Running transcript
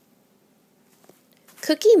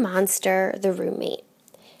Cookie Monster, the roommate.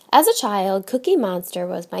 As a child, Cookie Monster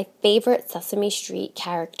was my favorite Sesame Street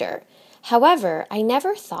character. However, I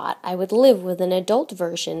never thought I would live with an adult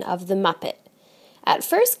version of the Muppet. At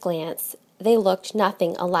first glance, they looked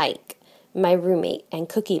nothing alike, my roommate and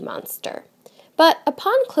Cookie Monster. But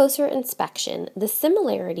upon closer inspection, the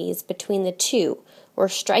similarities between the two were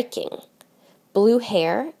striking. Blue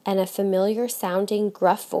hair and a familiar-sounding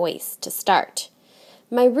gruff voice to start.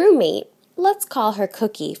 My roommate, let's call her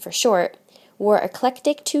Cookie for short, wore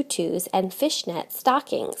eclectic tutus and fishnet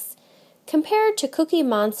stockings. Compared to Cookie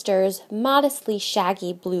Monster's modestly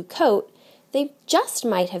shaggy blue coat, they just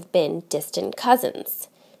might have been distant cousins.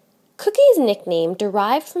 Cookie's nickname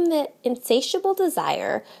derived from the insatiable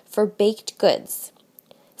desire for baked goods,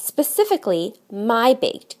 specifically my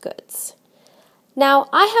baked goods. Now,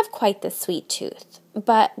 I have quite the sweet tooth,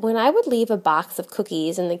 but when I would leave a box of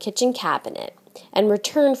cookies in the kitchen cabinet and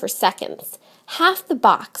return for seconds, half the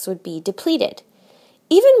box would be depleted.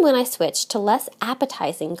 Even when I switched to less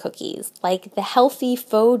appetizing cookies, like the healthy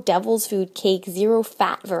faux devil's food cake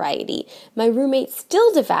zero-fat variety, my roommate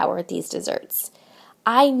still devoured these desserts.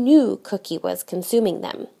 I knew Cookie was consuming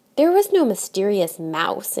them. There was no mysterious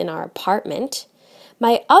mouse in our apartment.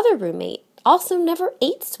 My other roommate also never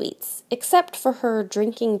ate sweets, except for her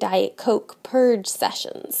drinking Diet Coke purge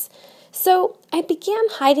sessions. So I began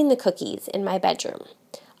hiding the cookies in my bedroom,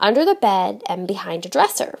 under the bed and behind a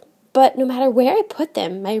dresser. But no matter where I put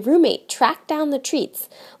them, my roommate tracked down the treats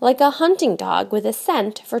like a hunting dog with a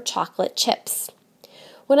scent for chocolate chips.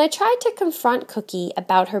 When I tried to confront Cookie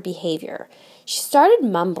about her behavior, she started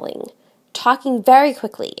mumbling, talking very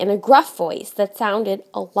quickly in a gruff voice that sounded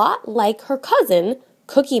a lot like her cousin,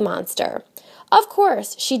 Cookie Monster. Of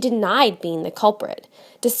course, she denied being the culprit.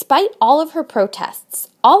 Despite all of her protests,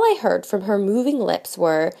 all I heard from her moving lips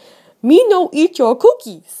were, "Me no eat your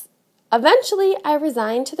cookies." Eventually, I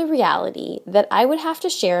resigned to the reality that I would have to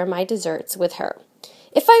share my desserts with her.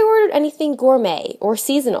 If I ordered anything gourmet or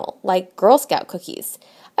seasonal, like Girl Scout cookies,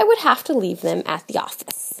 I would have to leave them at the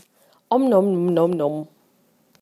office. Om nom nom nom nom.